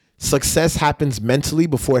success happens mentally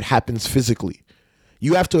before it happens physically.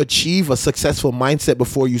 You have to achieve a successful mindset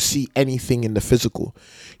before you see anything in the physical.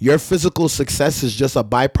 Your physical success is just a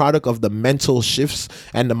byproduct of the mental shifts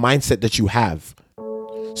and the mindset that you have.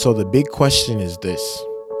 So the big question is this: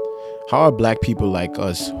 how are black people like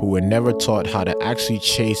us, who were never taught how to actually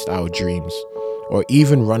chase our dreams or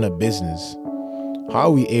even run a business, how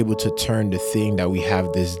are we able to turn the thing that we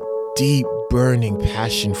have this deep burning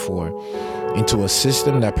passion for into a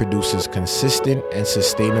system that produces consistent and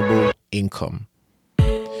sustainable income?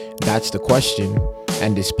 That's the question,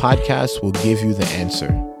 and this podcast will give you the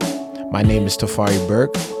answer. My name is Tafari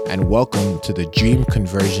Burke, and welcome to the Dream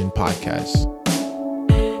Conversion Podcast.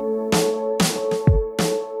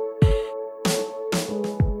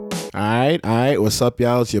 All right. What's up,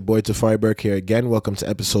 y'all? It's your boy Tafari Burke here again. Welcome to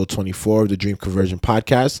episode 24 of the Dream Conversion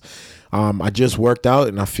Podcast. I just worked out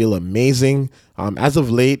and I feel amazing. As of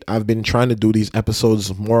late, I've been trying to do these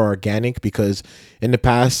episodes more organic because in the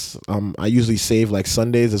past, I usually save like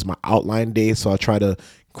Sundays as my outline day. So I try to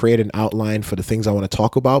create an outline for the things I want to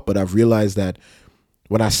talk about. But I've realized that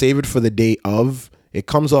when I save it for the day of, it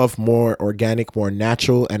comes off more organic, more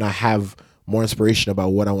natural, and I have more inspiration about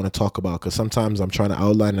what I want to talk about. Because sometimes I'm trying to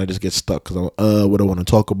outline and I just get stuck because what I want to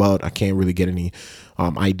talk about, I can't really get any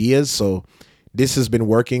ideas. So this has been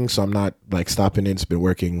working, so I'm not like stopping it. It's been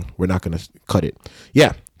working. We're not going to cut it.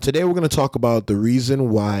 Yeah. Today we're going to talk about the reason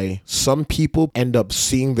why some people end up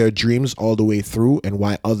seeing their dreams all the way through and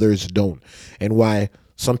why others don't. And why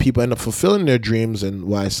some people end up fulfilling their dreams and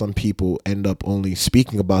why some people end up only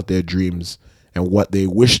speaking about their dreams and what they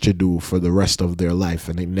wish to do for the rest of their life,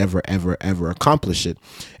 and they never, ever, ever accomplish it.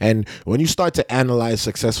 And when you start to analyze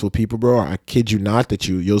successful people, bro, I kid you not that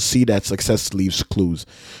you'll see that success leaves clues.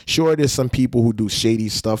 Sure, there's some people who do shady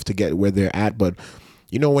stuff to get where they're at, but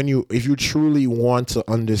you know, if you truly want to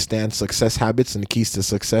understand success habits and the keys to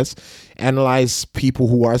success, analyze people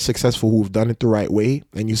who are successful, who've done it the right way,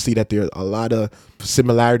 and you see that there are a lot of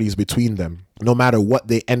similarities between them. No matter what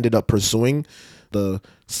they ended up pursuing, the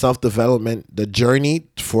self-development, the journey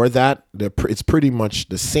for that, it's pretty much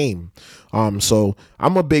the same. So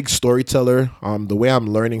I'm a big storyteller. The way I'm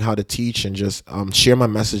learning how to teach and just share my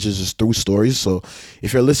messages is through stories. So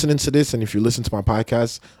if you're listening to this and if you listen to my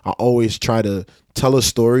podcast, I always try to tell a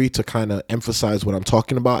story to kind of emphasize what I'm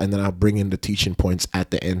talking about, and then I'll bring in the teaching points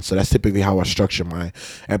at the end. So that's typically how I structure my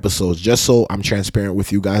episodes, just so I'm transparent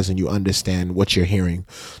with you guys and you understand what you're hearing.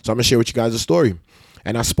 So I'm gonna share with you guys a story.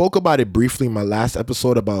 And I spoke about it briefly in my last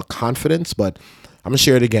episode about confidence, but I'm gonna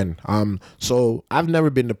share it again. So I've never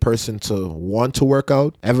been the person to want to work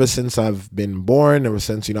out ever since I've been born, ever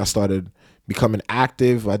since, I started becoming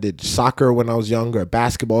active. I did soccer when I was younger,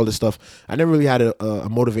 basketball, this stuff. I never really had a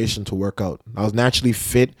motivation to work out. I was naturally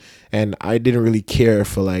fit and I didn't really care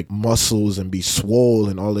for like muscles and be swole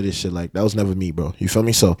and all of this shit. Like that was never me, bro. You feel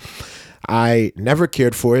me? So I never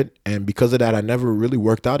cared for it. And because of that, I never really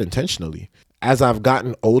worked out intentionally. As I've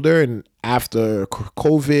gotten older and after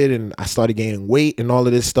COVID and I started gaining weight and all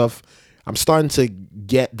of this stuff, I'm starting to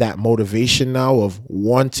get that motivation now of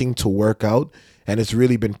wanting to work out. And it's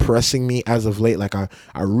really been pressing me as of late. Like I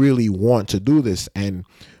really want to do this. And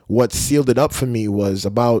what sealed it up for me was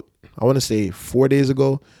about, I want to say 4 days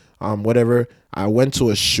ago, I went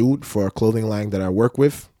to a shoot for a clothing line that I work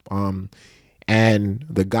with. And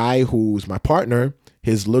the guy who's my partner,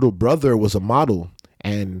 his little brother was a model,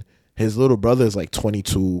 and his little brother is like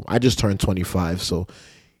 22. I just turned 25. So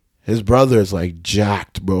his brother is like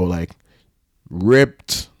jacked, bro, like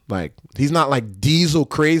ripped. Like he's not like diesel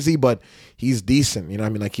crazy, but he's decent. You know what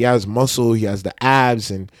I mean? Like he has muscle, he has the abs,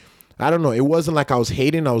 and I don't know. It wasn't like I was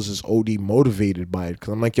hating. I was just OD motivated by it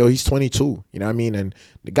because I'm like, yo, he's 22. You know what I mean? And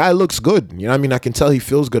the guy looks good. You know what I mean? I can tell he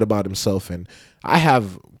feels good about himself. And I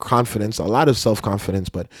have confidence, a lot of self-confidence.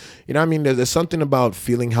 But you know what I mean? There's something about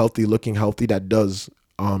feeling healthy, looking healthy that does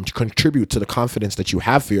contribute to the confidence that you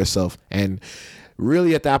have for yourself. And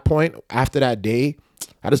really at that point, after that day,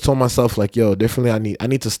 I just told myself like, yo, definitely I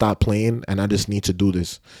need to stop playing and I just need to do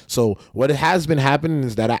this. So what has been happening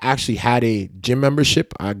is that I actually had a gym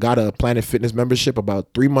membership. I got a Planet Fitness membership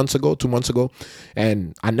about 2 months ago,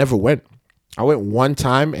 and I never went. I went one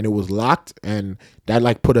time and it was locked, and that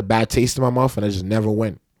like put a bad taste in my mouth, and I just never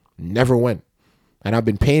went. And I've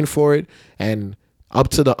been paying for it, and up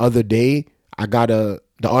to the other day, I got the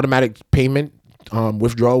automatic payment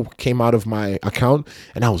withdrawal came out of my account,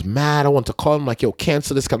 and I was mad. I wanted to call him like, yo,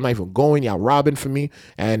 cancel this, 'cause I'm not even going. Y'all robbing for me.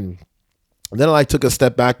 And then I like took a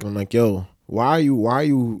step back and I'm like, yo, why are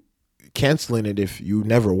you canceling it if you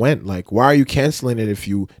never went? Like, why are you canceling it if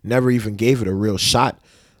you never even gave it a real shot?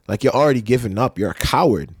 like you're already giving up. You're a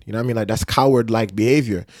coward. You know what I mean? Like that's coward-like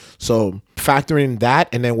behavior. So factoring that,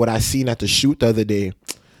 and then what I seen at the shoot the other day,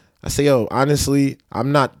 I say, yo, honestly,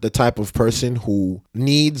 I'm not the type of person who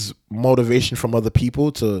needs motivation from other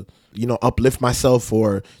people to, uplift myself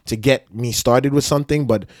or to get me started with something.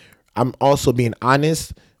 But I'm also being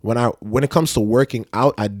honest. When it comes to working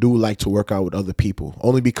out, I do like to work out with other people,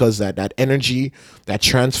 only because that energy,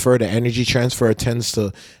 the energy transfer tends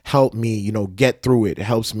to help me, get through it. It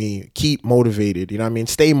helps me keep motivated,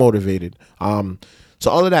 stay motivated. So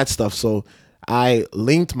all of that stuff. So I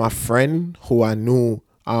linked my friend who I knew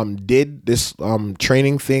did this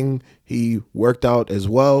training thing. He worked out as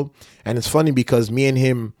well. And it's funny because me and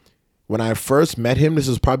him, when I first met him, this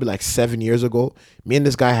was probably like 7 years ago, me and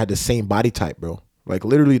this guy had the same body type, bro. Like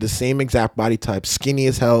literally the same exact body type, skinny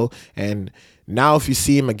as hell. And now if you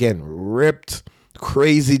see him again, ripped,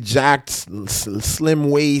 crazy jacked,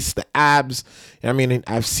 slim waist, the abs.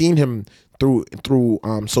 I've seen him through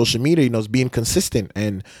social media, being consistent.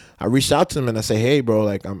 And I reached out to him and I say, hey, bro,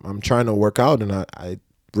 like I'm trying to work out and I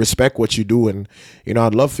respect what you do. And,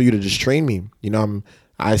 I'd love for you to just train me.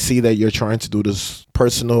 I see that you're trying to do this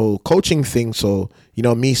personal coaching thing. So,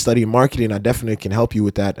 me studying marketing, I definitely can help you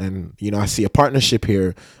with that. And, I see a partnership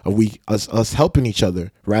here of us helping each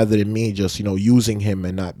other rather than me just, using him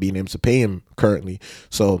and not being able to pay him currently.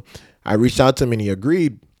 So I reached out to him and he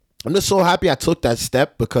agreed. I'm just so happy I took that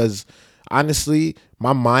step because honestly,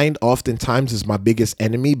 my mind oftentimes is my biggest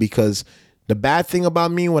enemy because the bad thing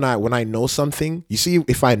about me when I know something, you see,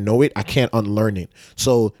 if I know it, I can't unlearn it.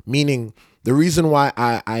 So meaning the reason why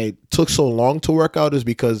I took so long to work out is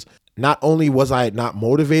because not only was I not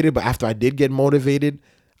motivated, but after I did get motivated,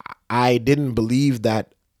 I didn't believe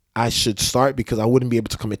that I should start because I wouldn't be able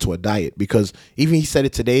to commit to a diet. Because even he said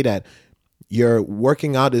it today that your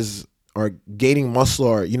working out or gaining muscle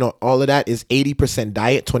or, all of that is 80%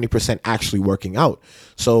 diet, 20% actually working out.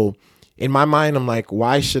 So in my mind, I'm like,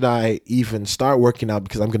 why should I even start working out?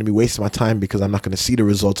 Because I'm going to be wasting my time because I'm not going to see the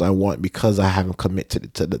results I want because I haven't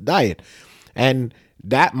committed to the diet. And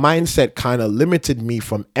that mindset kind of limited me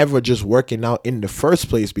from ever just working out in the first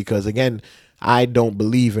place because, again, I don't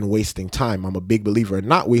believe in wasting time. I'm a big believer in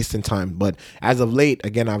not wasting time. But as of late,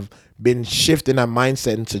 again, I've been shifting that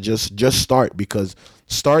mindset into just start because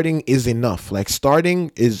starting is enough. Like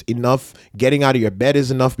starting is enough. Getting out of your bed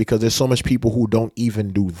is enough because there's so much people who don't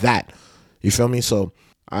even do that. You feel me? So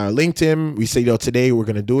I linked him. We said, today we're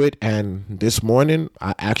going to do it. And this morning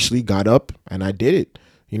I actually got up and I did it,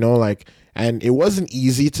 and it wasn't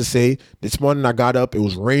easy to say. This morning I got up. It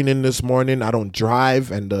was raining this morning. I don't drive.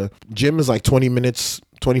 And the gym is like 20 minutes,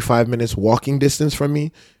 25 minutes walking distance from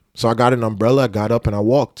me. So I got an umbrella, I got up and I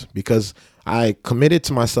walked because I committed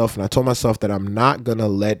to myself and I told myself that I'm not going to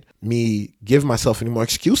let me give myself any more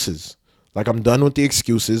excuses. Like I'm done with the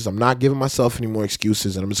excuses. I'm not giving myself any more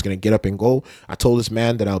excuses and I'm just going to get up and go. I told this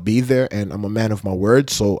man that I'll be there and I'm a man of my word.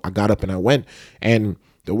 So I got up and I went and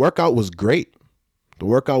the workout was great. The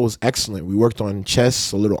workout was excellent. We worked on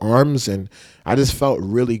chest, a little arms, and I just felt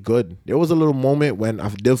really good. There was a little moment when I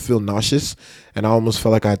did feel nauseous and I almost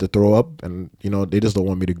felt like I had to throw up and, they just don't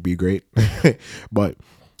want me to be great. But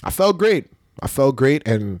I felt great.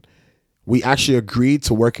 And we actually agreed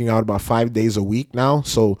to working out about 5 days a week now.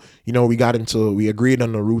 So, we agreed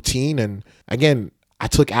on a routine. And again, I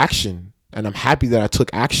took action and I'm happy that I took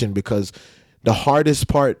action because the hardest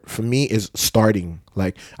part for me is starting.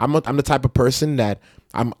 Like I'm the type of person that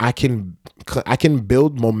I can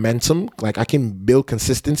build momentum. Like I can build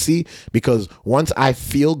consistency because once I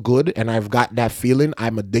feel good and I've got that feeling,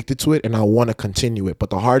 I'm addicted to it and I want to continue it.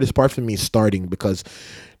 But the hardest part for me is starting because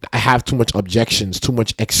I have too much objections, too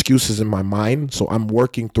much excuses in my mind. So I'm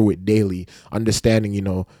working through it daily, understanding,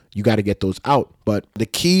 you got to get those out. But the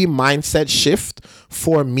key mindset shift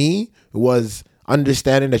for me was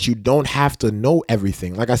understanding that you don't have to know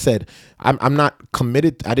everything. Like I said, I'm not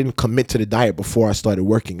committed. I didn't commit to the diet before I started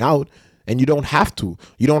working out. And you don't have to.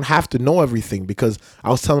 You don't have to know everything because I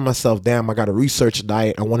was telling myself, damn, I got to research a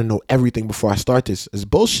diet. I want to know everything before I start this. It's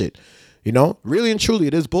bullshit. Really and truly,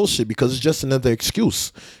 it is bullshit because it's just another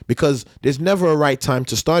excuse because there's never a right time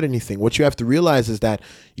to start anything. What you have to realize is that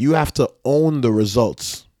you have to own the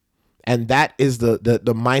results. And that is the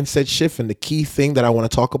mindset shift. And the key thing that I want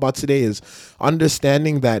to talk about today is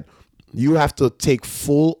understanding that you have to take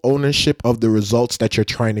full ownership of the results that you're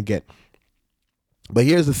trying to get. But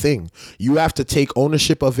here's the thing. You have to take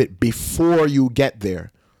ownership of it before you get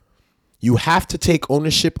there. You have to take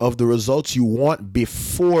ownership of the results you want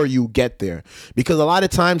before you get there. Because a lot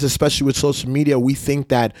of times, especially with social media, we think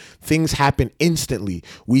that things happen instantly.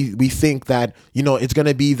 We think that, it's going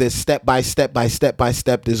to be this step by step,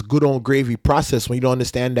 this good old gravy process, when you don't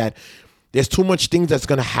understand that there's too much things that's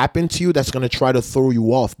going to happen to you that's going to try to throw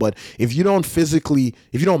you off. But if you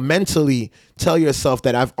don't mentally tell yourself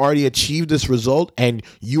that I've already achieved this result and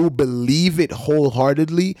you believe it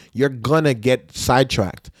wholeheartedly, you're going to get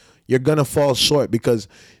sidetracked. You're going to fall short because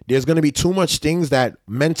there's going to be too much things that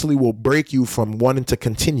mentally will break you from wanting to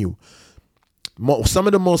continue. Some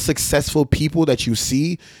of the most successful people that you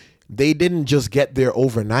see, they didn't just get there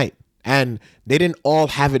overnight, and they didn't all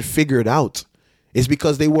have it figured out. It's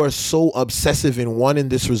because they were so obsessive in wanting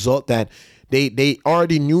this result that they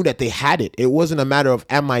already knew that they had it. It wasn't a matter of,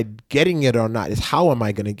 am I getting it or not? It's how am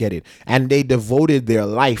I going to get it? And they devoted their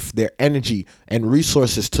life, their energy and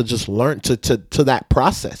resources to just learn to that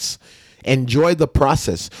process. Enjoy the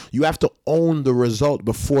process. You have to own the result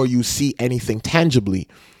before you see anything tangibly.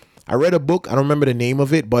 I read a book. I don't remember the name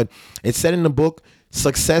of it, but it said in the book,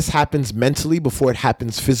 success happens mentally before it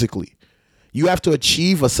happens physically. You have to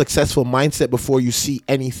achieve a successful mindset before you see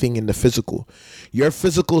anything in the physical. Your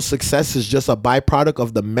physical success is just a byproduct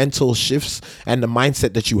of the mental shifts and the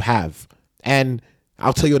mindset that you have. And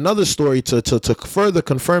I'll tell you another story to further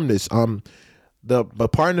confirm this. The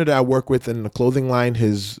partner that I work with in the clothing line,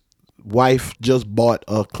 his wife just bought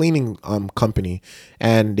a cleaning company,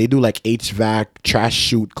 and they do like HVAC, trash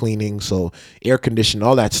chute cleaning, so air conditioning,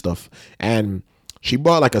 all that stuff. And she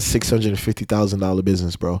bought like a $650,000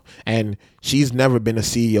 business, bro. And she's never been a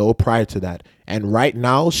CEO prior to that. And right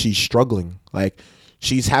now she's struggling. Like,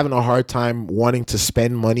 she's having a hard time wanting to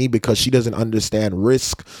spend money because she doesn't understand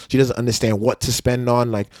risk. She doesn't understand what to spend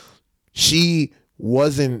on. Like, she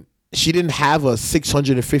didn't have a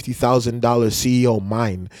 $650,000 CEO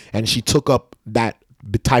mind, and she took up that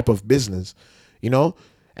type of business,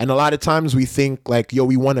 And a lot of times we think like,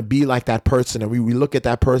 we want to be like that person, and we look at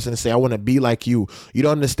that person and say, I want to be like you. You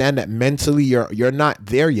don't understand that mentally you're not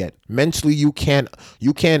there yet. Mentally, you can't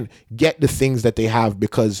get the things that they have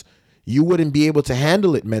because you wouldn't be able to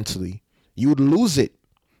handle it mentally. You would lose it.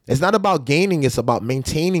 It's not about gaining, it's about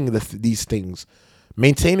maintaining these things.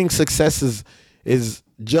 Maintaining success is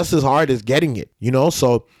just as hard as getting it,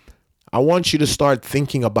 So I want you to start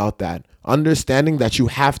thinking about that. Understanding that you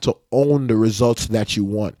have to own the results that you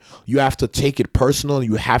want. You have to take it personal.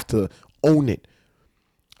 You have to own it.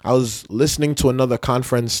 I was listening to another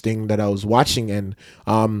conference thing that I was watching, and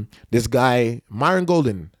this guy, Myron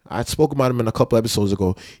Golden, I spoke about him in a couple episodes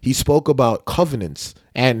ago. He spoke about covenants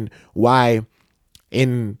and why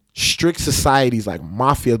in strict societies like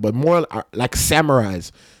mafia, but more like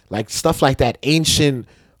samurais, like stuff like that, ancient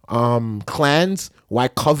clans, why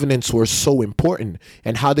covenants were so important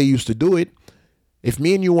and how they used to do it. If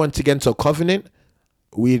me and you went to get into a covenant,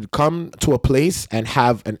 we'd come to a place and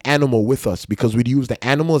have an animal with us because we'd use the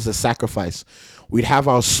animal as a sacrifice. We'd have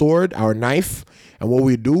our sword, our knife, and what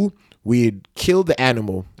we'd do, we'd kill the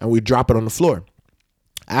animal and we'd drop it on the floor.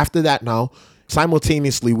 After that, now,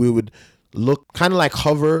 simultaneously, we would look kind of like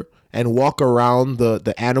hover and walk around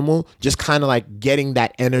the animal, just kind of like getting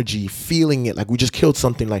that energy, feeling it, like we just killed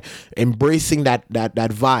something, like embracing that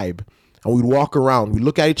vibe. And we'd walk around, we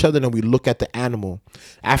look at each other, and we look at the animal.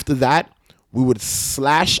 After that, we would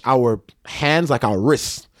slash our hands, like our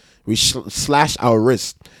wrists. We slash our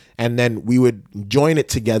wrists, and then we would join it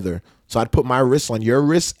together. So I'd put my wrist on your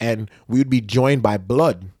wrist, and we would be joined by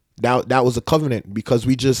blood. That was a covenant because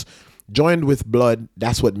we just joined with blood.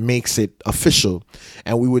 That's what makes it official.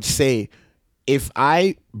 And we would say, if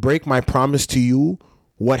I break my promise to you,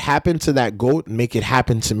 what happened to that goat, make it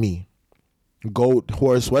happen to me. Goat,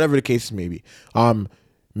 horse, whatever the case may be.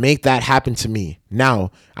 Make that happen to me.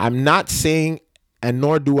 Now, I'm not saying, and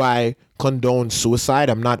nor do I condone suicide.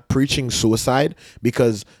 I'm not preaching suicide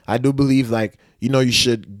because I do believe you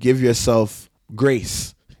should give yourself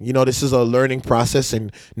grace. This is a learning process,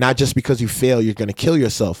 and not just because you fail, you're going to kill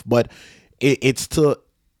yourself. But it's to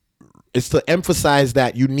emphasize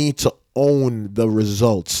that you need to own the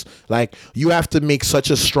results. Like, you have to make such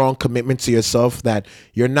a strong commitment to yourself that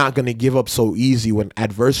you're not going to give up so easy when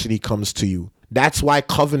adversity comes to you. That's why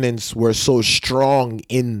covenants were so strong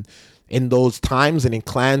in those times and in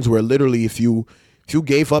clans where literally if you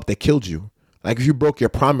gave up, they killed you. Like, if you broke your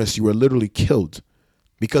promise, you were literally killed.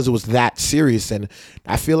 Because it was that serious. And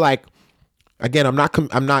I feel like, again, I'm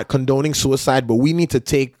not condoning suicide, but we need to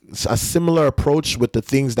take a similar approach with the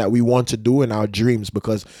things that we want to do in our dreams,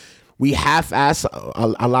 because we half-ass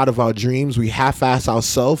a lot of our dreams. We half-ass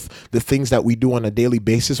ourselves, the things that we do on a daily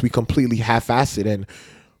basis. We completely half-ass it, and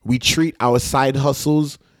we treat our side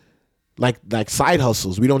hustles like side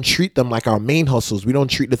hustles. We don't treat them like our main hustles. We don't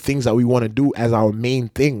treat the things that we want to do as our main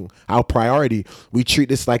thing, our priority. We treat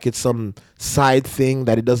this like it's some side thing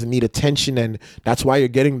that it doesn't need attention, and that's why you're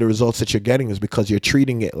getting the results that you're getting, is because you're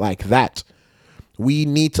treating it like that. We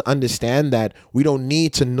need to understand that we don't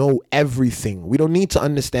need to know everything. We don't need to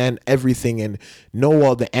understand everything and know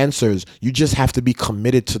all the answers. You just have to be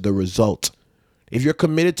committed to the result. If you're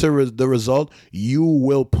committed to the result, you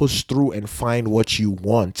will push through and find what you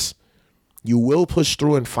want. You will push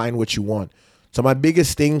through and find what you want. So my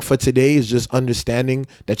biggest thing for today is just understanding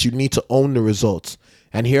that you need to own the results.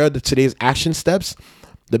 And here are today's action steps.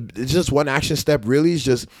 It's just one action step really is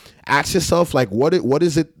just ask yourself, like, what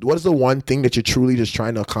is the one thing that you're truly just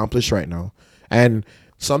trying to accomplish right now? And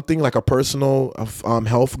something like a personal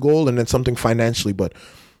health goal, and then something financially. But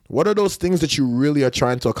what are those things that you really are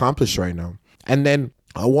trying to accomplish right now? And then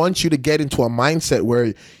I want you to get into a mindset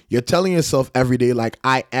where you're telling yourself every day, like,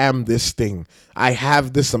 I am this thing. I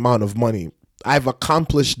have this amount of money. I've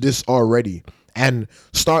accomplished this already. And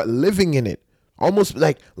start living in it. Almost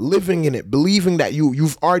like living in it, believing that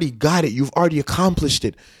you've already got it, you've already accomplished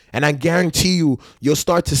it. And I guarantee you'll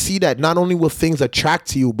start to see that not only will things attract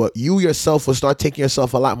to you, but you yourself will start taking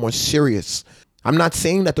yourself a lot more serious. I'm not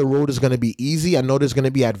saying that the road is going to be easy. I know there's going to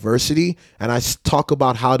be adversity, and I talk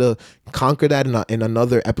about how to conquer that in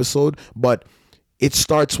another episode, but it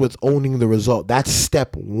starts with owning the result. That's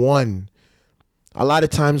step one. A lot of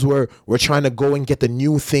times we're trying to go and get the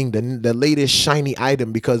new thing, the latest shiny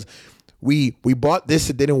item, because we bought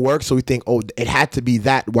this, it didn't work, so we think, oh, it had to be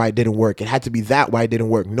that why it didn't work. It had to be that why it didn't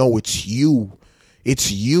work. No, it's you.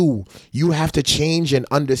 It's you. You have to change and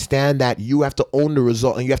understand that you have to own the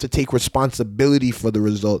result, and you have to take responsibility for the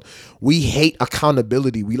result. We hate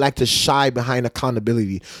accountability. We like to shy behind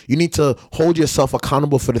accountability. You need to hold yourself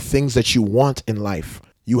accountable for the things that you want in life.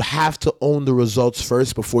 You have to own the results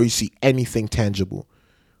first before you see anything tangible.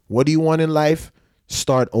 What do you want in life?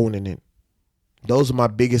 Start owning it. Those are my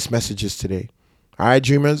biggest messages today. All right,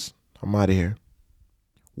 dreamers, I'm out of here.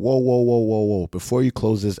 Whoa. Before you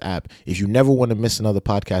close this app, if you never want to miss another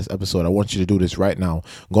podcast episode, I want you to do this right now.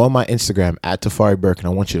 Go on my Instagram at Tafari Burke, and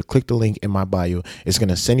I want you to click the link in my bio. It's going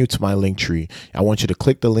to send you to my link tree. I want you to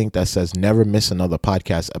click the link that says never miss another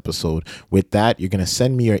podcast episode. With that, you're going to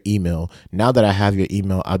send me your email. Now that I have your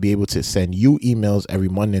email, I'll be able to send you emails every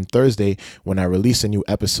Monday and Thursday when I release a new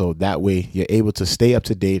episode. That way, you're able to stay up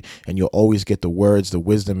to date, and you'll always get the words, the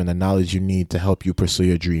wisdom, and the knowledge you need to help you pursue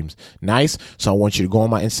your dreams. Nice? So I want you to go on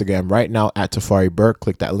my Instagram right now at Tafari Burke.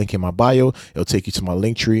 Click that link in my bio. It'll take you to my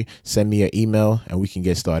link tree. Send me your email and we can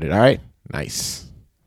get started. All right? Nice.